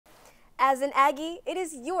As an Aggie, it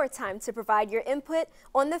is your time to provide your input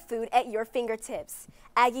on the food at your fingertips.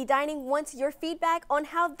 Aggie Dining wants your feedback on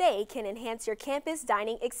how they can enhance your campus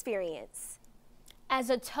dining experience.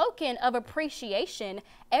 As a token of appreciation,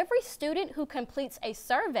 every student who completes a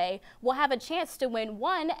survey will have a chance to win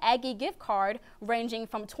one Aggie gift card ranging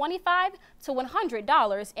from $25 to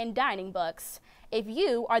 $100 in dining bucks. If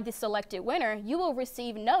you are the selected winner, you will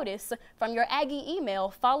receive notice from your Aggie email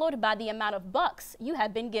followed by the amount of bucks you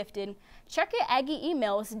have been gifted. Check your Aggie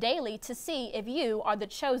emails daily to see if you are the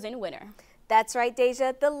chosen winner. That's right,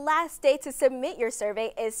 Deja. The last day to submit your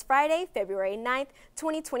survey is Friday, February 9th,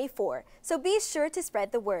 2024. So be sure to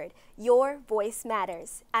spread the word. Your voice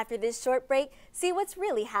matters. After this short break, see what's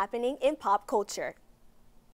really happening in pop culture.